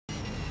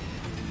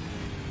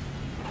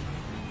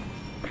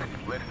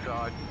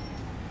side.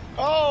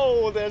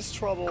 Oh, there's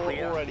trouble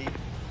Clear. already.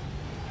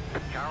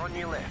 Car on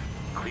your left.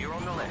 Clear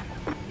on the left.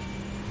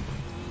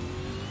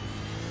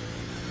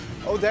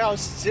 Oh, they are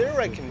still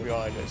wrecking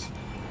behind us.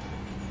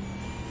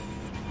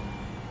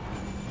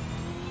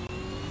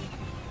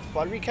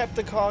 But we kept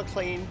the car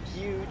clean,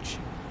 huge.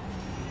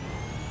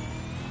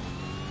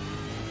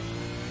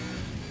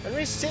 And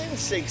we're still in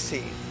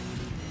 16th.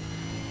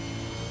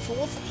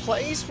 Fourth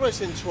place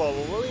was in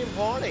trouble, William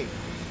Harding.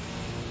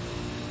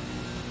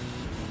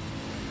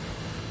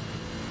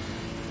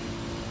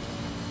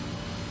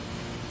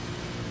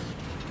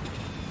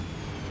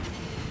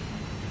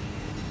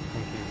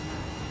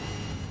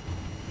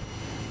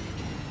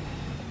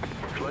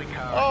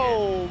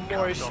 Oh,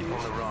 more issues.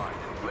 Right.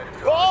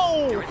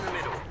 Oh! You're in the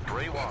middle.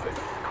 3 wide.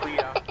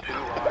 Clear. 2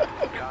 right.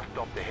 Car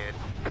stopped ahead.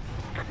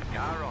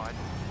 Car right.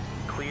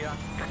 Clear.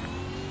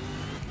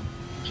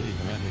 Gee,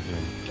 the man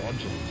is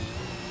dodging.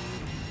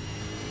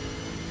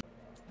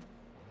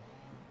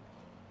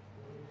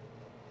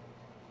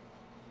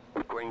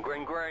 Green,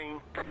 green,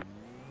 green.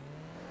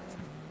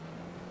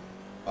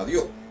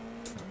 Adiós.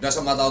 Ya se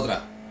han matado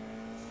otra.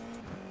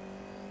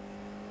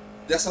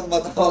 Ya se han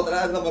matado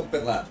otra, no me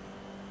empezar.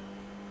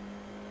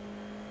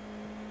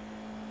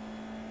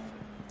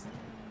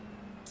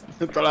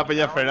 Toda la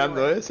peña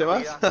frenando, ¿eh?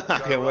 ¿Sebas?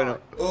 Qué bueno.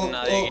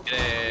 Nadie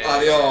quiere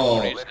Adiós.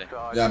 morirse.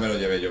 Ya me lo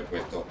llevé yo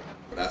puesto.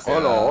 Gracias.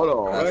 Hola,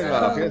 hola, Gracias. venga,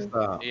 a la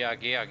fiesta. Y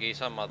aquí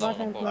se han matado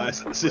unos pocos. Ah,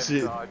 sí,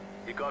 sí.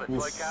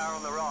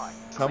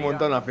 Se ha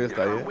montado una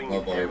fiesta ahí, ¿eh?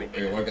 No, pues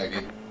igual que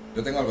aquí.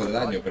 Yo tengo algo de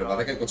daño, pero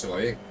parece que el coche va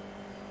bien.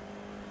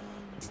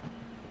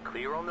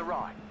 Clear on the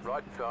right.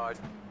 Right side.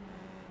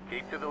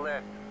 Keep to the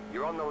left.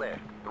 You're on the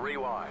left. 3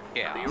 wide.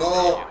 Yeah. Clear No,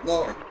 on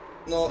no,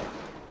 no.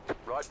 the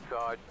right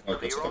side. No, el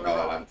coche Clear on the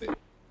tocaba right. adelante.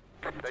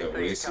 They see you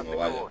Segurísimo, come to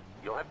vaya. court.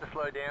 You'll have to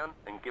slow down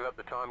and give up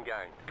the time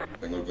gained.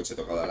 Tengo el coche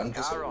tocado adelante,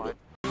 Car seguro. right.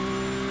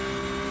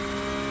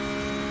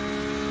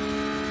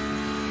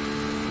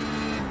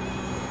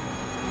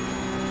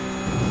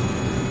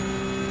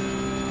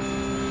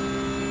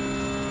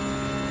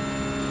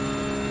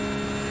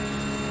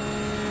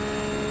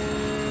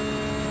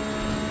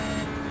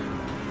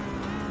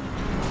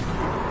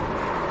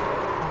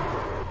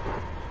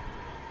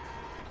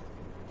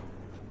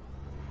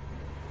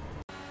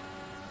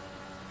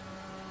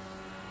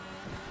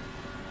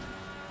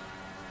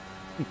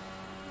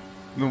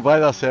 Não vai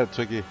dar certo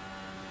isso aqui.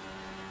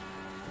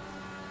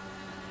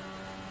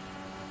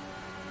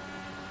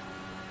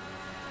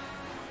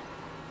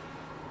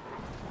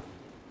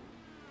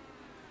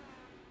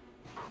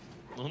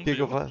 O que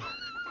eu faço?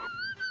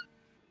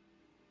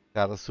 O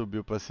cara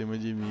subiu pra cima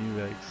de mim,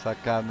 velho. Que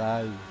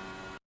sacanagem.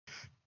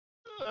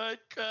 Ai,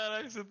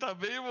 caraca, você tá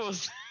bem,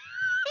 moço?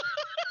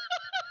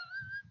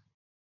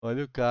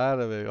 Olha o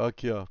cara, velho. Ó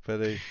aqui, ó.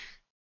 Pera aí.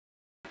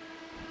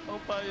 O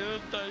baiano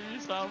tá aí,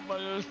 sabe,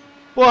 baiano.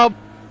 Porra!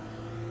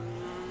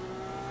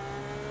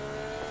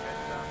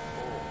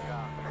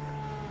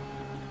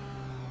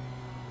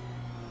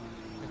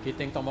 Aqui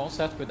tem que tomar um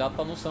certo cuidado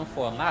pra não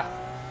sanfonar.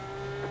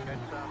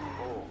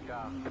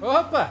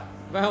 Opa!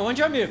 Vai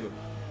aonde, amigo?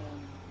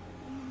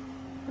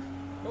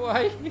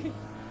 Uai!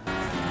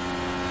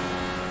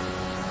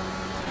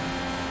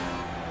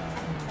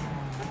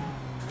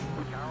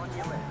 Car on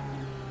your left.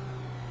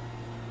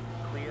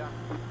 Clear.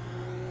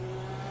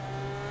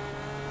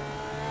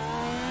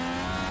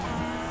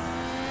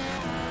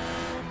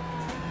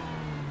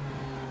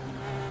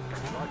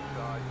 Right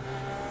side.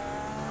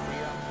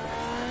 Clear.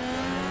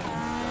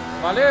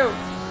 Valeu!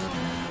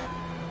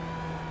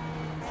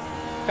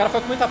 O cara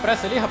foi com muita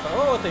pressa ali, rapaz.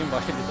 Ô, tem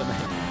embaixo ali também.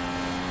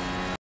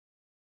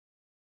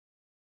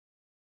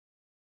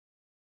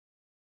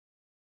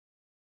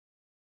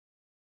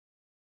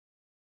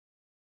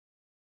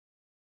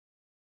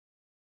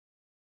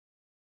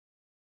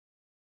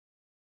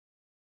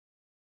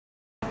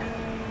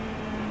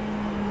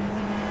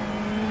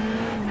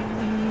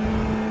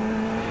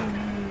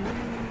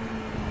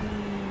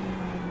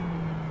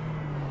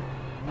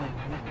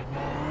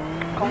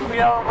 Con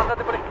cuidado,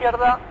 mandate por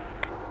izquierda.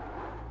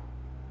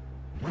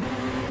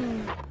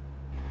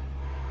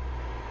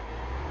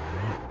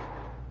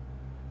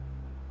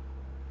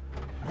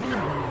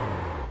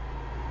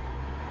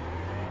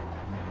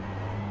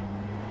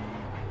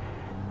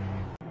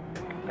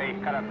 ¿Veis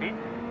Carapit?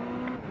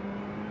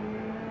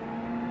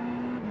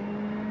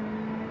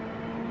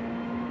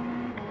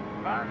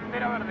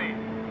 Bandera verde.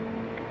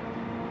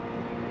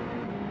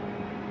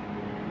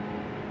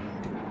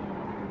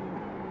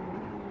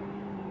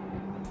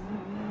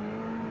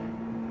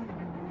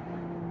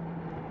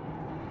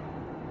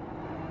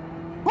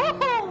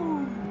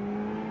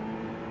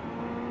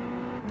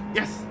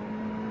 Yes!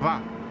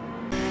 Va!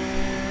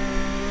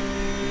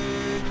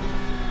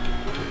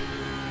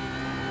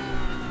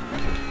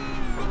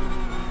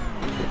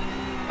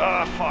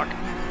 Ah, fuck.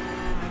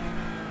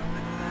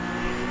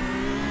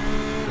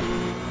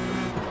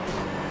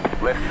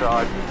 Left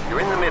side. You're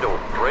in the middle.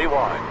 3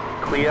 wide.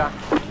 Clear.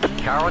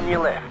 Car on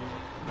your left.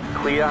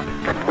 Clear.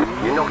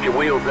 You knocked your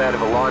wheels out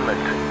of alignment.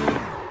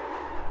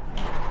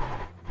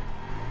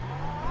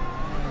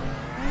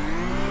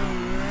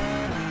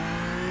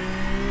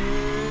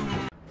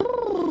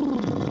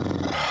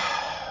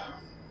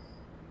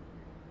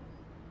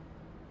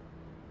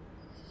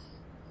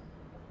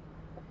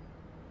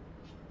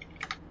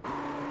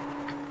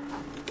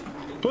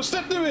 Wat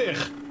staat nu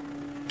weer?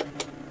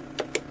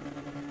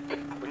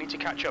 We need to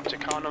catch up to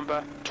car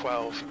number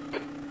 12.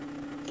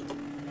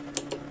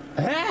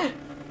 Hè?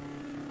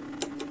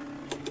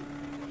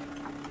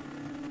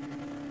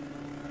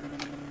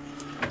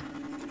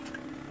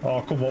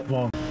 Oh, kom op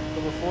man.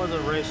 So before the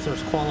race,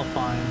 there's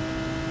qualifying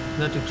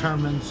that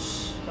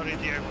determines.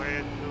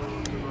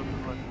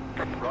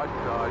 Right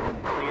side,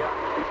 clear.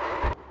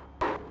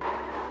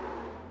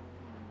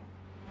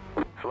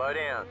 Slow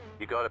down.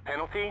 You got a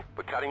penalty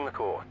for cutting the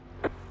course.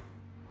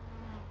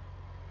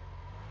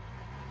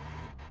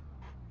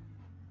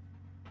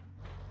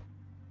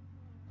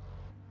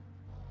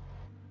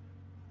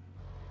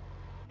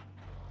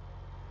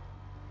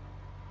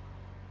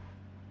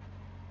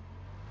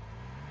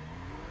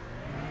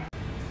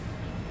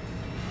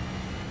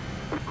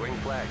 Green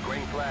flag,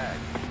 green flag.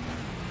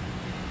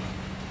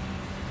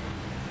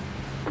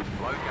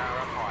 Low car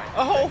up high.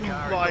 Oh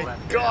Car my is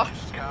left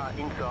gosh. down. Car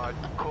inside,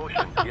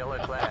 caution, yellow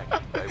flag.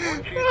 They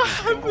want you Ah,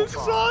 to single this is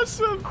file.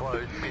 awesome.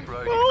 Close, pit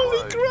road Holy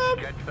is closed.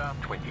 crap. Catch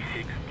up,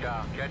 26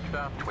 car, catch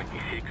up,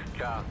 26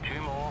 car.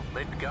 2 more,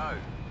 let's go.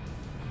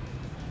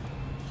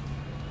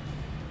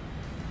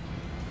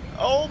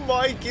 Oh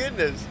my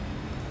goodness.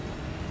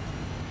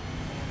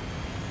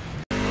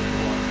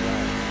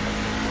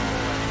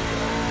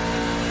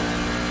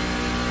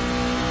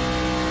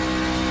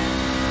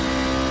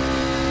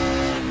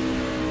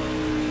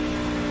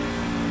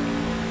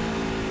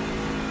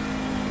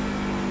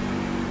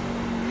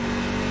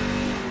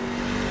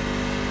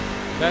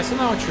 Desce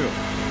não,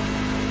 tio.